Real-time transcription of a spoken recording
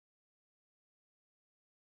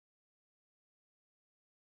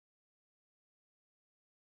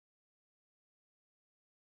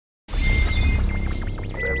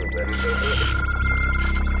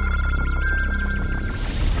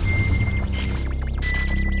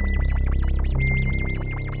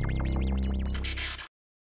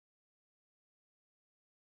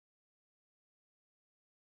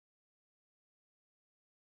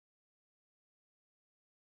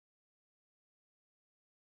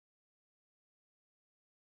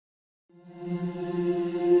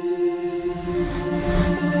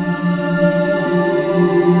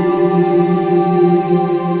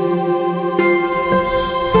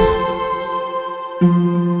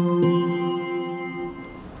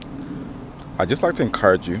I'd just like to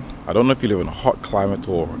encourage you. I don't know if you live in a hot climate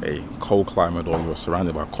or a cold climate or you're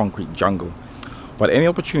surrounded by a concrete jungle, but any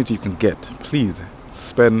opportunity you can get, please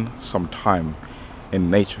spend some time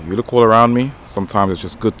in nature. You look all around me, sometimes it's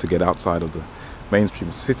just good to get outside of the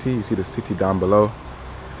mainstream city. You see the city down below,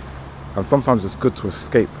 and sometimes it's good to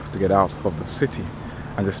escape, to get out of the city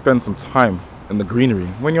and just spend some time in the greenery.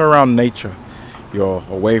 When you're around nature, you're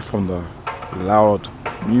away from the loud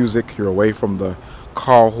music, you're away from the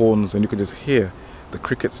car horns, and you can just hear the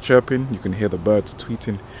crickets chirping, you can hear the birds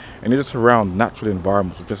tweeting, and you're just around natural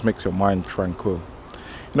environments, which just makes your mind tranquil.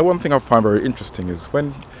 You know, one thing I find very interesting is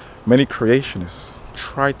when many creationists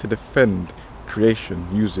try to defend creation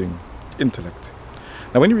using intellect.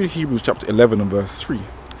 Now when you read Hebrews chapter 11 and verse 3,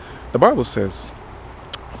 the Bible says,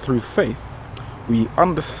 through faith we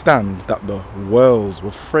understand that the worlds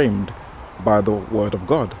were framed by the word of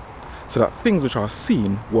God, so that things which are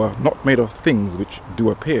seen were not made of things which do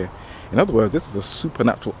appear. In other words, this is a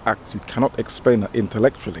supernatural act. You cannot explain that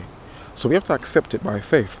intellectually. So we have to accept it by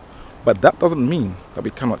faith. But that doesn't mean that we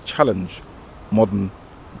cannot challenge modern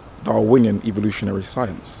Darwinian evolutionary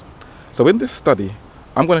science. So in this study,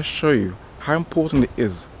 I'm going to show you how important it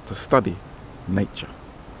is to study nature.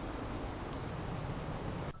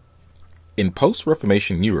 In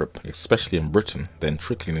post-Reformation Europe, especially in Britain, then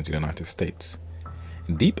trickling into the United States,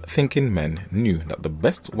 deep-thinking men knew that the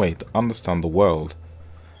best way to understand the world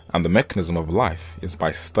and the mechanism of life is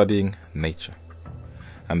by studying nature.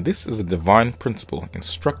 And this is a divine principle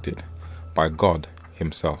instructed by God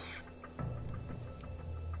himself.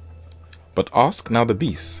 But ask now the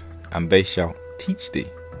beasts, and they shall teach thee,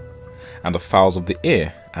 and the fowls of the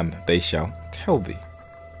air, and they shall tell thee.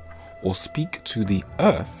 Or speak to the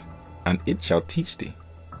earth, and it shall teach thee,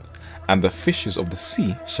 and the fishes of the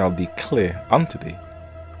sea shall declare unto thee.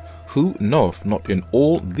 Who knoweth not in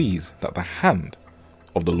all these that the hand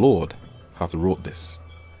of the Lord hath wrought this?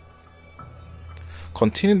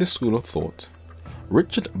 Continuing this school of thought,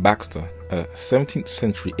 Richard Baxter, a 17th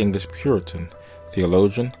century English Puritan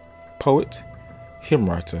theologian, poet, hymn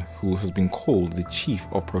writer who has been called the chief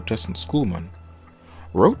of Protestant schoolmen,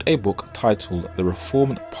 wrote a book titled The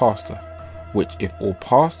Reformed Pastor, which if all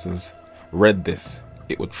pastors read this,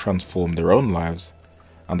 it would transform their own lives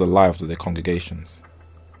and the lives of their congregations.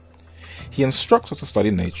 He instructs us to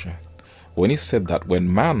study nature when he said that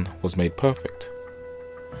when man was made perfect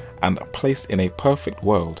and placed in a perfect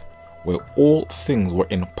world where all things were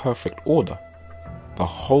in perfect order, the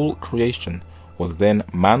whole creation was then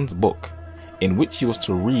man's book in which he was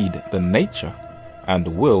to read the nature and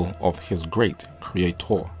will of his great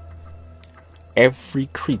Creator. Every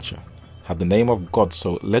creature had the name of God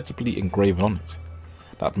so legibly engraven on it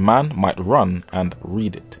that man might run and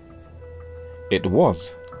read it. It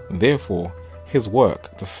was, therefore, his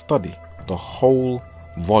work to study the whole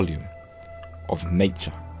volume of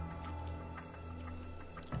nature.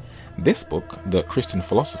 This book, The Christian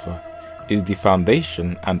Philosopher, is the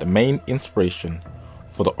foundation and main inspiration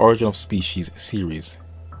for the Origin of Species series.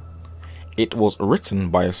 It was written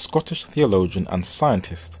by a Scottish theologian and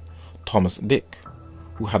scientist, Thomas Dick,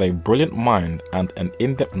 who had a brilliant mind and an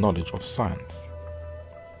in-depth knowledge of science.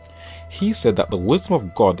 He said that the wisdom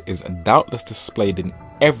of God is doubtless displayed in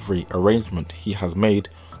every arrangement he has made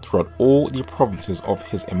throughout all the provinces of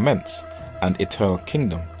his immense and eternal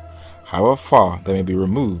kingdom, however far they may be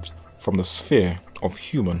removed from the sphere of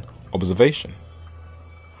human observation.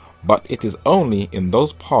 But it is only in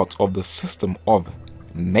those parts of the system of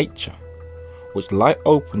nature which lie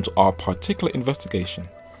open to our particular investigation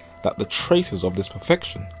that the traces of this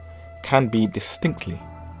perfection can be distinctly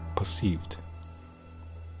perceived.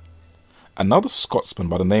 Another Scotsman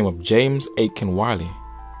by the name of James Aiken Wiley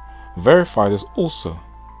verified this also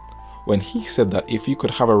when he said that if you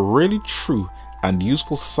could have a really true and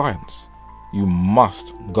useful science, you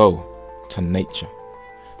must go to nature.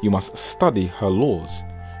 You must study her laws.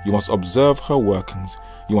 You must observe her workings.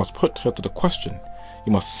 You must put her to the question.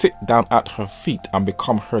 You must sit down at her feet and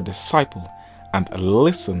become her disciple and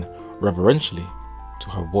listen reverentially to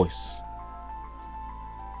her voice.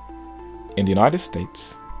 In the United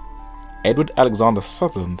States, Edward Alexander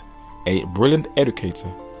Sutherland, a brilliant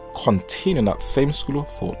educator, continuing that same school of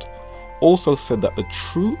thought, also said that the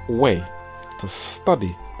true way to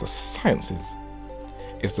study the sciences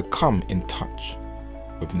is to come in touch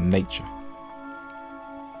with nature.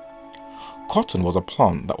 Cotton was a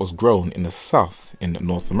plant that was grown in the South in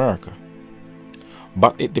North America,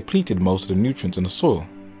 but it depleted most of the nutrients in the soil.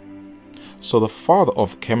 So the father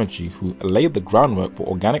of chemistry, who laid the groundwork for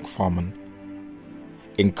organic farming,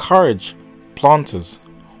 encouraged planters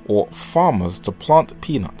or farmers to plant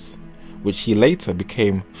peanuts, which he later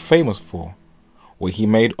became famous for, where he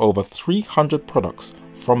made over 300 products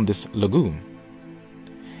from this legume.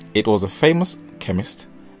 It was a famous chemist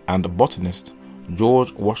and botanist,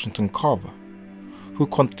 George Washington Carver, who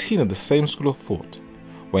continued the same school of thought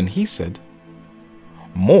when he said,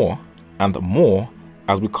 "More and more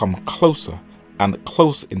as we come closer and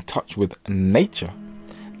closer in touch with nature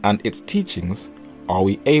and its teachings, are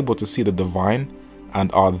we able to see the divine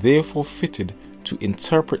and are therefore fitted to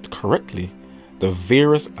interpret correctly the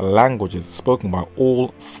various languages spoken by all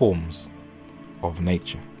forms of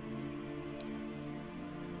nature."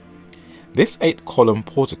 This 8-column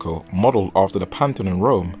portico, modelled after the Pantheon in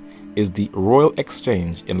Rome, is the Royal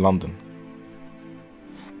Exchange in London.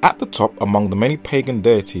 At the top, among the many pagan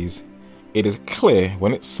deities, it is clear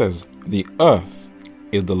when it says, "The earth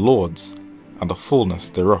is the Lord's and the fullness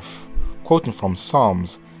thereof," quoting from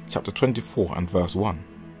Psalms chapter 24 and verse 1.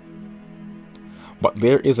 But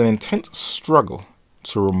there is an intense struggle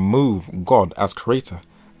to remove God as creator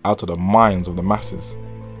out of the minds of the masses.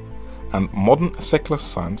 And modern secular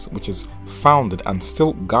science, which is founded and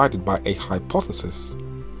still guided by a hypothesis,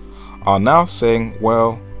 are now saying,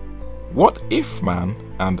 well, what if man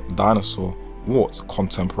and dinosaur walked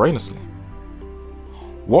contemporaneously?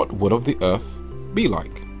 What would of the earth be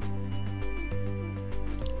like?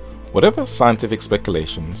 Whatever scientific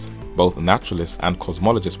speculations both naturalists and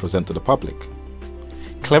cosmologists present to the public,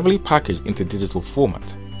 cleverly packaged into digital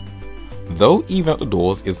format, though even at the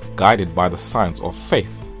doors is guided by the science of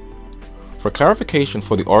faith. For clarification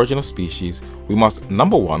for the origin of species, we must,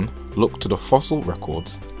 number 1, look to the fossil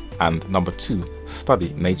records, and number 2,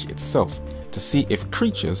 study nature itself to see if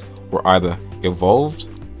creatures were either evolved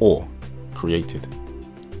or created.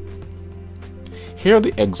 Here are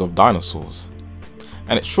the eggs of dinosaurs,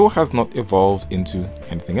 and it sure has not evolved into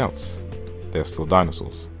anything else. They're still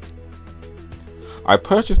dinosaurs. I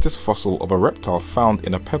purchased this fossil of a reptile found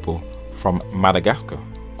in a pebble from Madagascar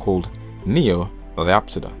called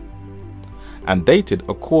Neoleopsida, and dated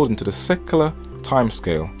according to the secular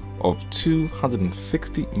timescale of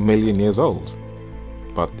 260 million years old,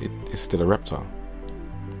 but it is still a reptile.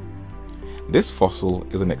 This fossil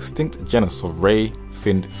is an extinct genus of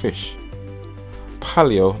ray-finned fish,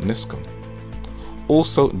 Palaeoniscum,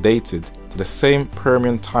 also dated to the same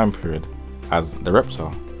Permian time period as the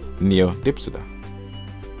reptile Neodipsida.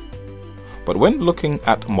 But when looking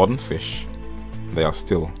at modern fish, they are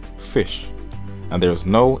still fish, and there is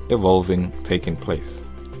no evolving taking place.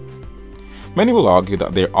 Many will argue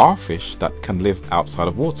that there are fish that can live outside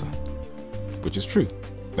of water, which is true,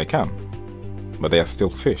 they can, but they are still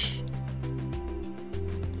fish.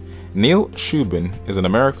 Neil Shubin is an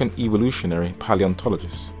American evolutionary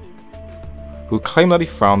paleontologist who claimed that he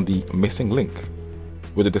found the missing link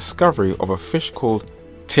with the discovery of a fish called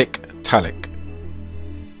Tiktaalik,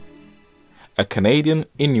 a Canadian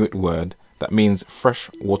Inuit word that means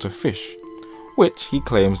freshwater fish, which he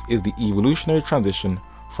claims is the evolutionary transition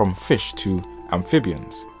from fish to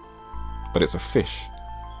amphibians. But it's a fish,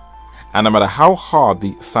 and no matter how hard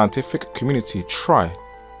the scientific community try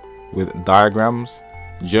with diagrams,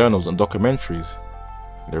 journals and documentaries,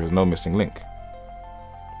 there is no missing link.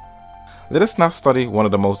 Let us now study one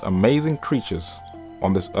of the most amazing creatures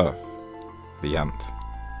on this earth, the ant.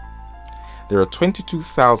 There are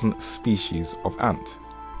 22,000 species of ant.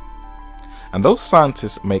 And though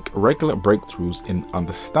scientists make regular breakthroughs in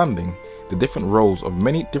understanding the different roles of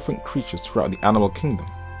many different creatures throughout the animal kingdom,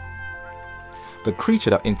 the creature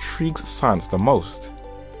that intrigues science the most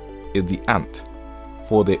is the ant,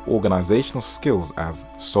 for their organizational skills as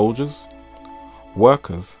soldiers,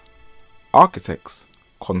 workers, architects,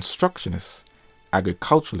 constructionists,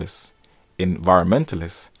 agriculturalists,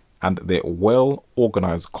 environmentalists, and their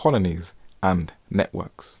well-organized colonies and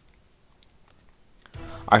networks.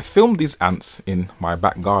 I filmed these ants in my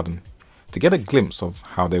back garden to get a glimpse of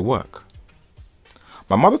how they work.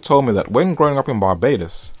 My mother told me that when growing up in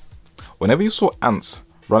Barbados, whenever you saw ants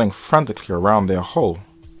running frantically around their hole,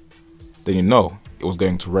 then you know it was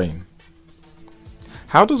going to rain.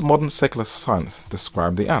 How does modern secular science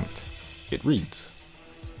describe the ant? It reads,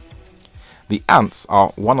 "The ants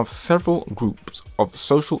are one of several groups of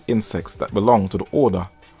social insects that belong to the order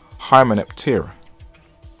Hymenoptera.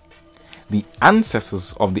 The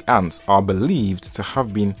ancestors of the ants are believed to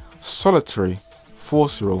have been solitary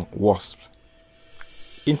fossorial wasps."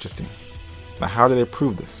 Interesting. Now, how did they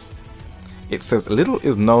prove this? It says little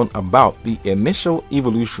is known about the initial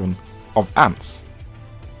evolution of ants.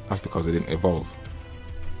 That's because they didn't evolve.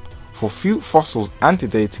 For few fossils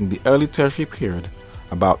antedating the early tertiary period,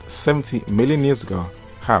 about 70 million years ago,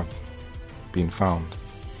 have been found.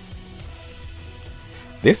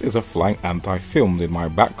 This is a flying ant I filmed in my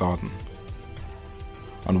back garden.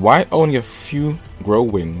 And why only a few grow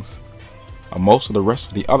wings, and most of the rest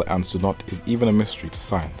of the other ants do not is even a mystery to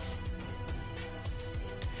science.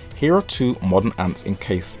 Here are two modern ants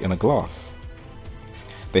encased in a glass.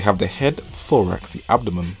 They have the head, thorax, the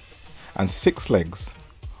abdomen, and 6 legs,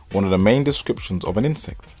 one of the main descriptions of an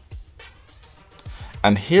insect.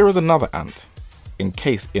 And here is another ant,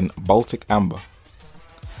 encased in Baltic amber.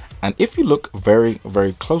 And if you look very,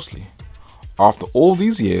 very closely, after all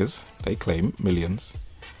these years, they claim millions,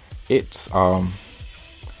 it's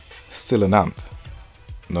still an ant,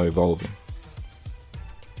 no evolving.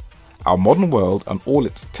 Our modern world and all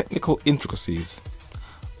its technical intricacies,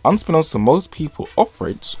 unbeknownst to most people,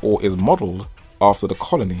 operates or is modeled after the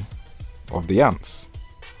colony of the ants.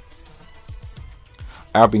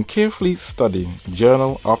 I have been carefully studying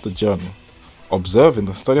journal after journal, observing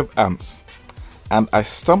the study of ants, and I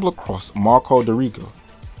stumbled across Marco Dorigo,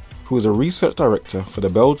 who is a research director for the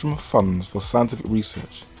Belgium Fund for Scientific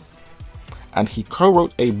Research, and he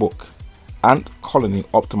co-wrote a book, Ant Colony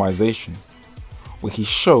Optimization, where he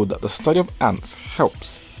showed that the study of ants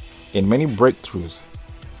helps in many breakthroughs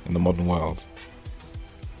in the modern world.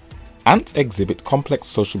 Ants exhibit complex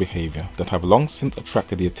social behavior that have long since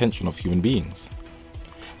attracted the attention of human beings.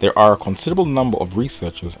 There are a considerable number of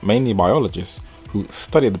researchers, mainly biologists, who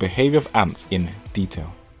study the behavior of ants in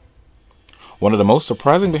detail. One of the most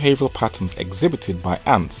surprising behavioral patterns exhibited by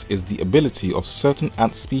ants is the ability of certain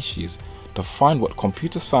ant species to find what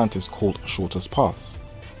computer scientists call shortest paths.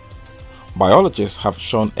 Biologists have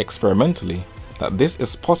shown experimentally that this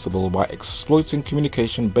is possible by exploiting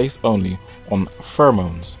communication based only on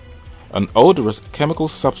pheromones, an odorous chemical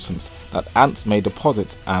substance that ants may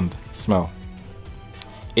deposit and smell.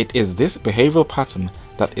 It is this behavioral pattern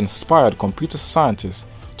that inspired computer scientists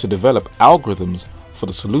to develop algorithms for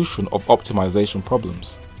the solution of optimization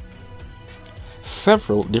problems.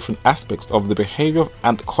 Several different aspects of the behavior of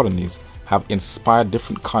ant colonies have inspired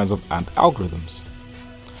different kinds of ant algorithms.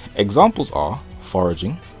 Examples are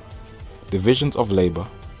foraging, divisions of labor,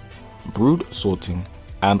 brood sorting,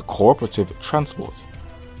 and cooperative transport.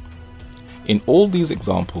 In all these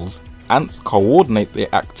examples, ants coordinate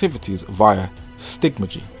their activities via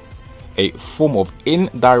stigmergy, a form of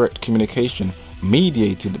indirect communication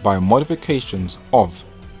mediated by modifications of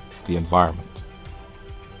the environment.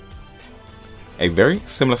 A very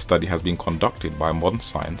similar study has been conducted by modern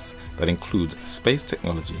science that includes space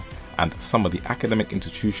technology and some of the academic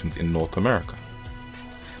institutions in North America.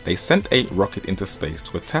 They sent a rocket into space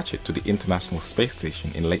to attach it to the International Space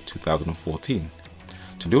Station in late 2014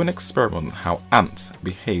 to do an experiment on how ants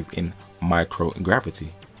behave in microgravity.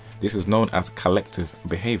 This is known as collective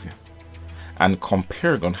behavior, and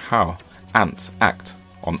comparing on how ants act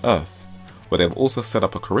on Earth, where they've also set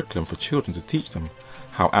up a curriculum for children to teach them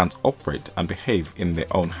how ants operate and behave in their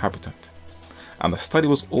own habitat. And the study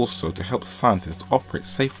was also to help scientists operate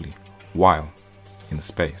safely while in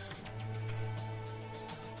space.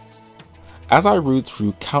 As I read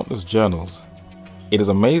through countless journals, it is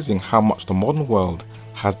amazing how much the modern world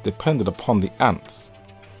has depended upon the ants.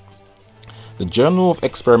 The Journal of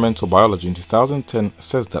Experimental Biology in 2010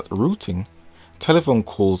 says that routing telephone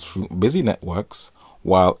calls through busy networks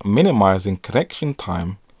while minimizing connection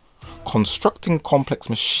time, constructing complex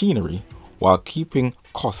machinery while keeping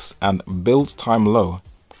costs and build time low,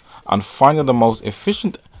 and finding the most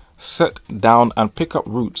efficient set down and pickup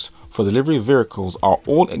routes for delivery vehicles are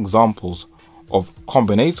all examples of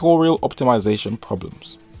combinatorial optimization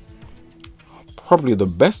problems. Probably the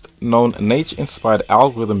best known nature-inspired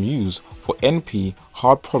algorithm used for NP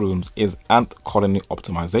hard problems is ant colony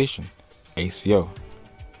optimization, ACO.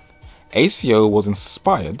 ACO was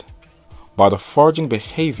inspired by the foraging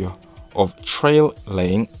behavior of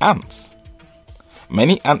trail-laying ants.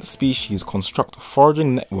 Many ant species construct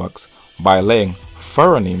foraging networks by laying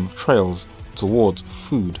pheromone trails towards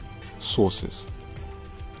food sources.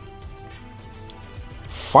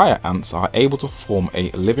 Fire ants are able to form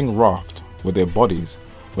a living raft with their bodies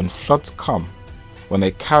when floods come, when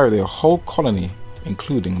they carry their whole colony,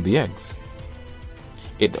 including the eggs.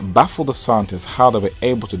 It baffled the scientists how they were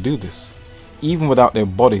able to do this, even without their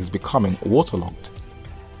bodies becoming waterlogged.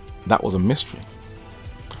 That was a mystery.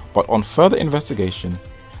 But on further investigation,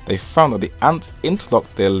 they found that the ants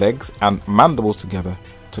interlocked their legs and mandibles together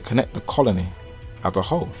to connect the colony as a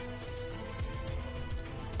whole.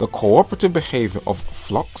 The cooperative behavior of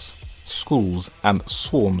flocks, schools, and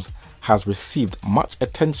swarms has received much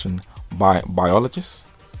attention by biologists,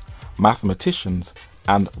 mathematicians,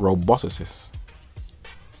 and roboticists.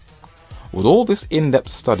 With all this in-depth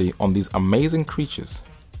study on these amazing creatures,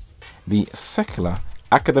 the secular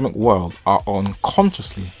academic world are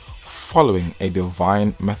unconsciously following a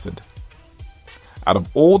divine method. Out of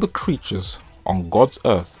all the creatures on God's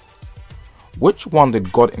earth, which one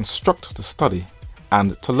did God instruct us to study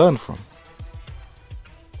and to learn from?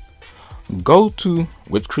 Go to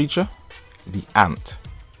which creature? The ant.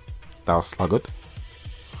 Thou sluggard.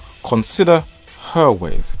 Consider her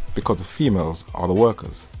ways, because the females are the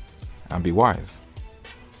workers, and be wise.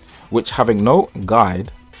 Which having no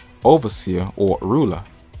guide, overseer, or ruler,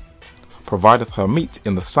 provideth her meat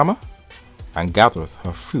in the summer, and gathereth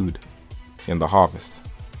her food in the harvest.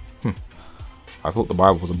 I thought the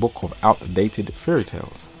Bible was a book of outdated fairy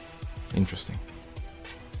tales. Interesting.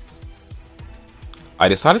 I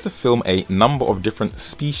decided to film a number of different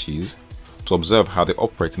species to observe how they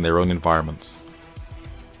operate in their own environments.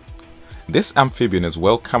 This amphibian is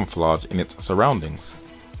well camouflaged in its surroundings,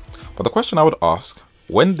 but the question I would ask,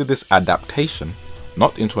 when did this adaptation,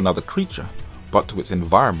 not into another creature, but to its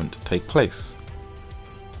environment, take place?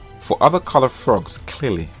 For other colored frogs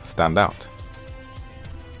clearly stand out.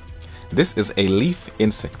 This is a leaf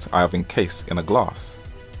insect I have encased in a glass.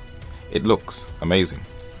 It looks amazing.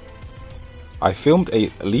 I filmed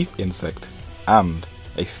a leaf insect and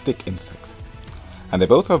a stick insect, and they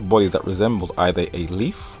both have bodies that resemble either a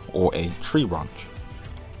leaf or a tree branch.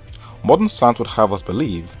 Modern science would have us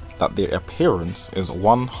believe that their appearance is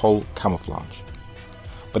one whole camouflage.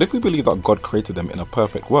 But if we believe that God created them in a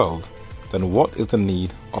perfect world, then what is the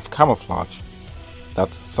need of camouflage?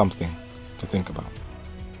 That's something to think about.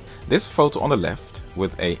 This photo on the left,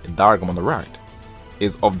 with a diagram on the right,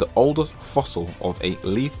 is of the oldest fossil of a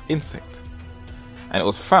leaf insect, and it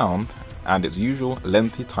was found, and its usual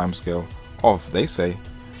lengthy timescale of, they say,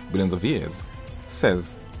 billions of years,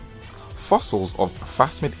 says fossils of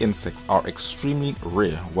phasmid insects are extremely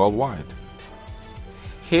rare worldwide.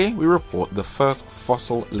 Here we report the first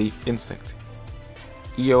fossil leaf insect,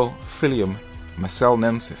 Eophilium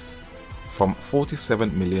messelnensis, from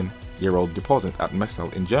 47 million year old deposit at Messel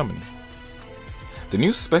in Germany. The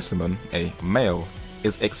new specimen, a male,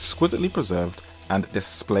 is exquisitely preserved and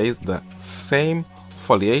displays the same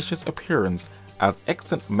foliaceous appearance as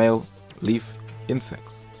extant male leaf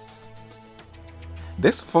insects.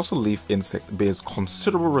 This fossil leaf insect bears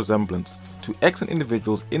considerable resemblance to extant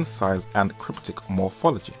individuals in size and cryptic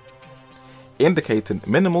morphology, indicating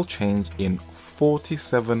minimal change in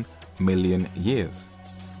 47 million years.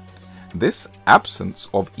 This absence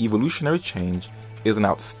of evolutionary change is an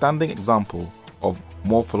outstanding example of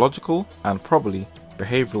morphological and probably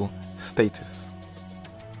behavioral status.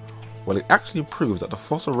 Well, it actually proves that the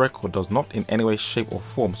fossil record does not in any way, shape or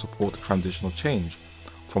form support transitional change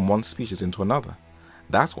from one species into another.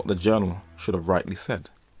 That's what the journal should have rightly said.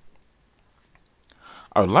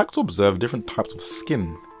 I would like to observe different types of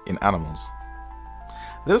skin in animals.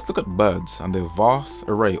 Let us look at birds and their vast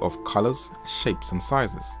array of colors, shapes and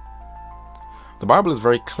sizes. The Bible is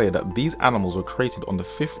very clear that these animals were created on the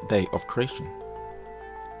 5th day of creation.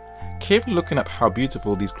 Carefully looking at how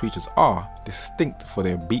beautiful these creatures are, distinct for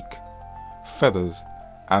their beak, feathers,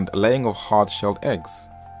 and laying of hard-shelled eggs.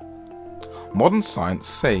 Modern science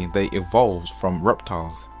say they evolved from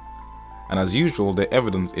reptiles, and as usual their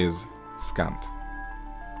evidence is scant.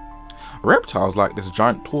 Reptiles like this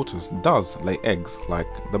giant tortoise does lay eggs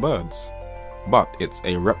like the birds, but it's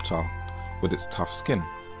a reptile with its tough skin.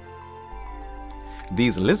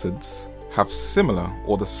 These lizards have similar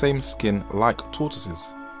or the same skin like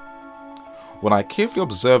tortoises. When I carefully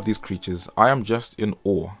observe these creatures, I am just in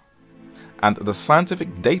awe, and the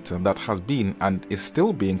scientific data that has been and is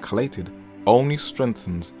still being collated only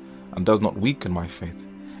strengthens and does not weaken my faith,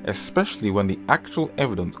 especially when the actual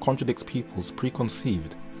evidence contradicts people's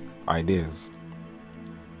preconceived ideas.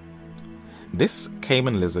 This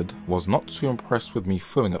caiman lizard was not too impressed with me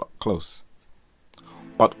filming it up close,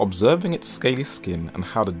 but observing its scaly skin and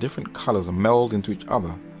how the different colors meld into each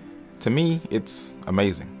other, to me it's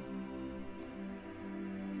amazing.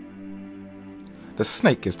 The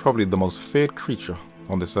snake is probably the most feared creature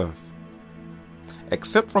on this earth.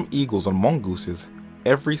 Except from eagles and mongooses,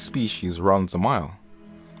 every species runs a mile,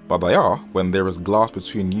 but they are, when there is glass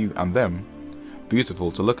between you and them,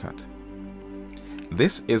 beautiful to look at.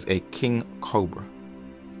 This is a king cobra.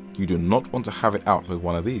 You do not want to have it out with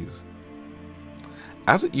one of these.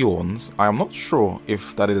 As it yawns, I am not sure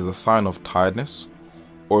if that it is a sign of tiredness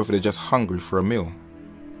or if it is just hungry for a meal.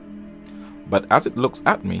 But as it looks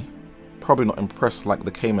at me, probably not impressed like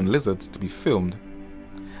the caiman lizard to be filmed,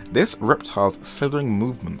 this reptile's slithering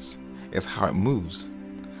movements is how it moves,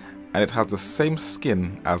 and it has the same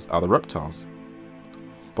skin as other reptiles.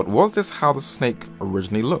 But was this how the snake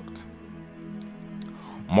originally looked?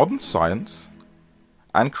 Modern science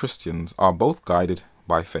and Christians are both guided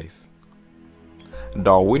by faith.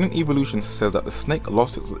 Darwinian evolution says that the snake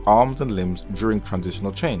lost its arms and limbs during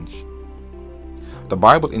transitional change. The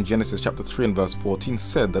Bible in Genesis chapter 3 and verse 14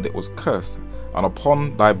 said that it was cursed, and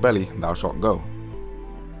upon thy belly thou shalt go.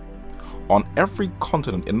 On every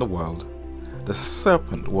continent in the world, the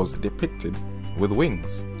serpent was depicted with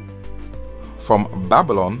wings. From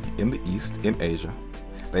Babylon in the east, in Asia,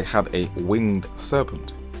 they had a winged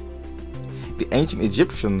serpent. The ancient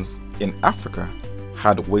Egyptians in Africa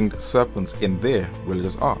had winged serpents in their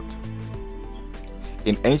religious art.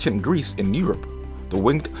 In ancient Greece in Europe, the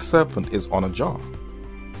winged serpent is on a jar.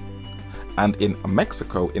 And in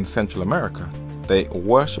Mexico in Central America, they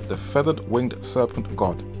worship the feathered winged serpent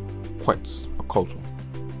god, Quetzalcoatl.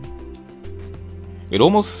 It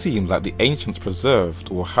almost seems like the ancients preserved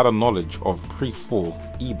or had a knowledge of pre-fall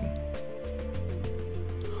Eden.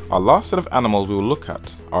 Our last set of animals we will look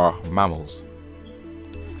at are mammals.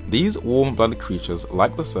 These warm-blooded creatures,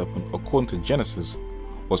 like the serpent, according to Genesis,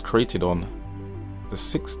 was created on the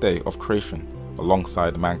sixth day of creation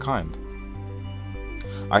alongside mankind.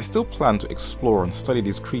 I still plan to explore and study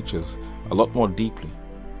these creatures a lot more deeply,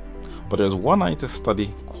 but there is one I need to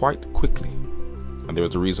study quite quickly, and there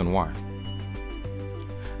is a reason why.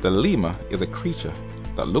 The lemur is a creature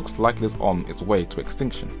that looks like it is on its way to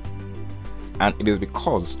extinction, and it is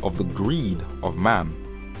because of the greed of man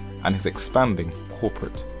and his expanding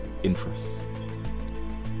corporate interests.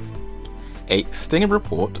 A stinging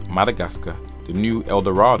report, Madagascar, the new El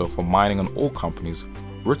Dorado for mining and oil companies,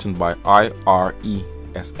 written by IRESA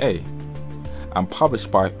and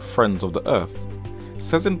published by Friends of the Earth,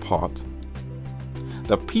 says in part,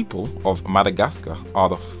 the people of Madagascar are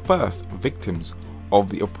the first victims of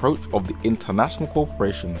the approach of the international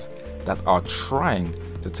corporations that are trying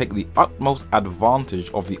to take the utmost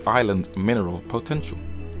advantage of the island's mineral potential.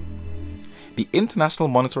 The International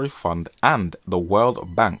Monetary Fund and the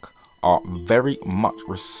World Bank are very much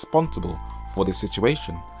responsible for this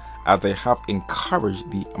situation, as they have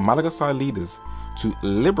encouraged the Madagascar leaders to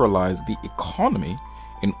liberalize the economy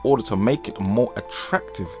in order to make it more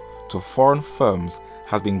attractive to foreign firms,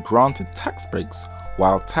 has been granted tax breaks,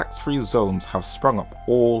 while tax-free zones have sprung up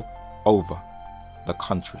all over the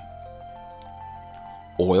country.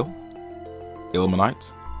 Oil,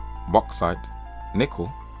 ilmenite, bauxite,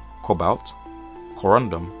 nickel, cobalt,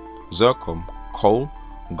 corundum, zircon, coal,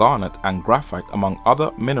 garnet and graphite, among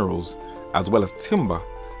other minerals, as well as timber,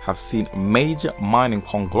 have seen major mining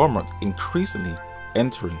conglomerates increasingly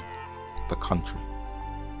entering the country.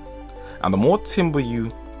 And the more timber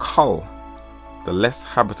you cull, the less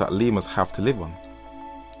habitat lemurs have to live on.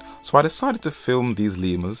 So I decided to film these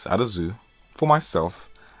lemurs at a zoo for myself,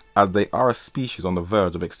 as they are a species on the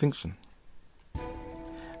verge of extinction.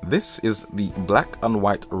 This is the black and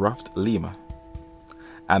white ruffed lemur,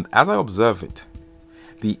 and as I observe it,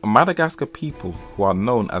 the Madagascar people, who are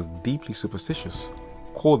known as deeply superstitious,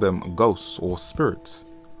 call them ghosts or spirits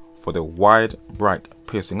for their wide, bright,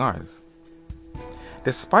 piercing eyes.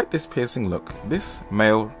 Despite this piercing look, this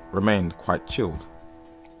male remained quite chilled,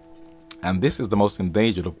 and this is the most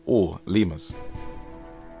endangered of all lemurs.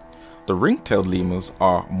 The ring-tailed lemurs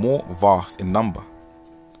are more vast in number,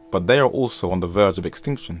 but they are also on the verge of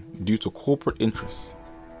extinction due to corporate interests.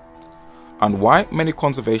 And why many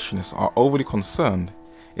conservationists are overly concerned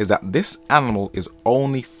is that this animal is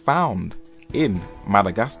only found in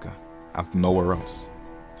Madagascar and nowhere else.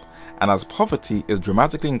 And as poverty is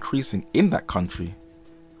dramatically increasing in that country,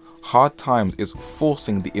 hard times is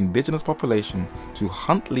forcing the indigenous population to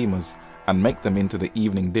hunt lemurs and make them into the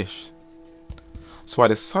evening dish. So I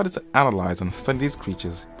decided to analyze and study these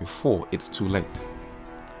creatures before it's too late.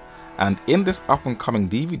 And in this up and coming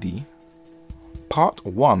DVD, part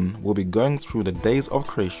 1 will be going through the days of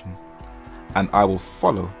creation, and I will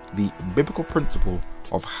follow the biblical principle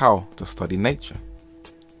of how to study nature.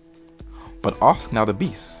 But ask now the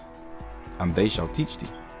beasts, and they shall teach thee,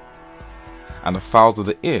 and the fowls of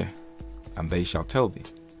the air, and they shall tell thee.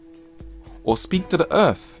 Or speak to the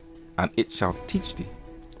earth, and it shall teach thee,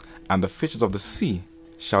 and the fishes of the sea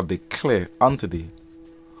shall declare unto thee.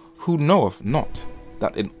 Who knoweth not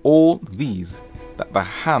that in all these that the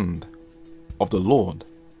hand of the Lord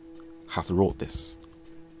hath wrought this?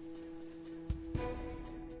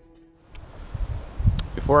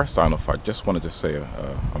 Before I sign off, I just wanted to say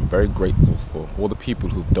I'm very grateful for all the people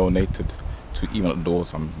who've donated to Even at the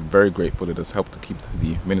Doors. I'm very grateful. It has helped to keep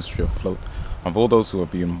the ministry afloat. And for all those who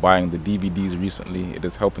have been buying the DVDs recently, it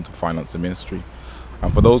is helping to finance the ministry.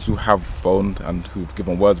 And for those who have phoned and who've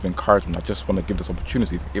given words of encouragement, I just want to give this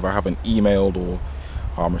opportunity. If I haven't emailed or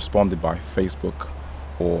responded by Facebook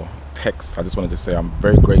or text, I just wanted to say I'm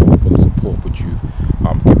very grateful for the support which you've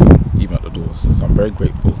given Even at the Doors. So I'm very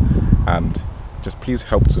grateful, and just please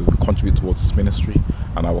help to contribute towards this ministry,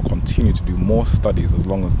 and I will continue to do more studies as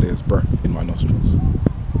long as there's breath in my nostrils.